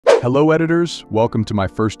Hello editors, welcome to my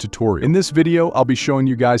first tutorial. In this video, I'll be showing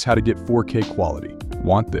you guys how to get 4K quality.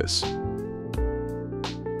 Want this?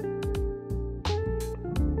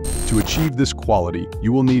 To achieve this quality,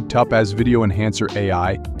 you will need Topaz Video Enhancer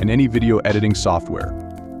AI and any video editing software.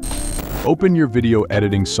 Open your video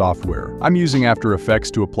editing software. I'm using After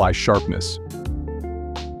Effects to apply sharpness.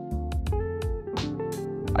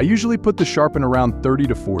 I usually put the sharpen around 30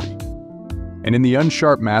 to 40. And in the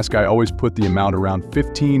unsharp mask, I always put the amount around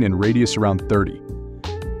 15 and radius around 30.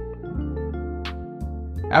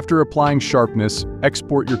 After applying sharpness,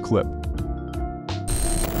 export your clip.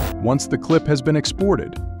 Once the clip has been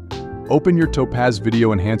exported, open your Topaz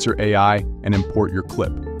Video Enhancer AI and import your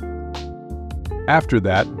clip. After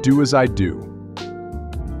that, do as I do.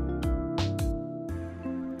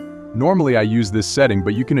 Normally I use this setting,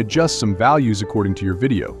 but you can adjust some values according to your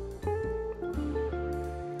video.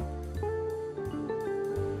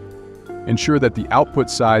 Ensure that the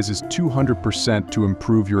output size is 200% to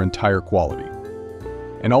improve your entire quality.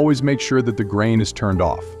 And always make sure that the grain is turned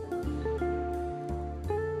off.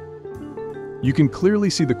 You can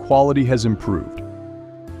clearly see the quality has improved.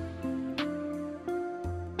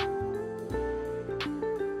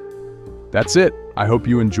 That's it. I hope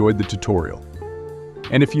you enjoyed the tutorial.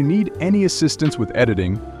 And if you need any assistance with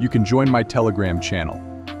editing, you can join my Telegram channel.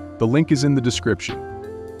 The link is in the description.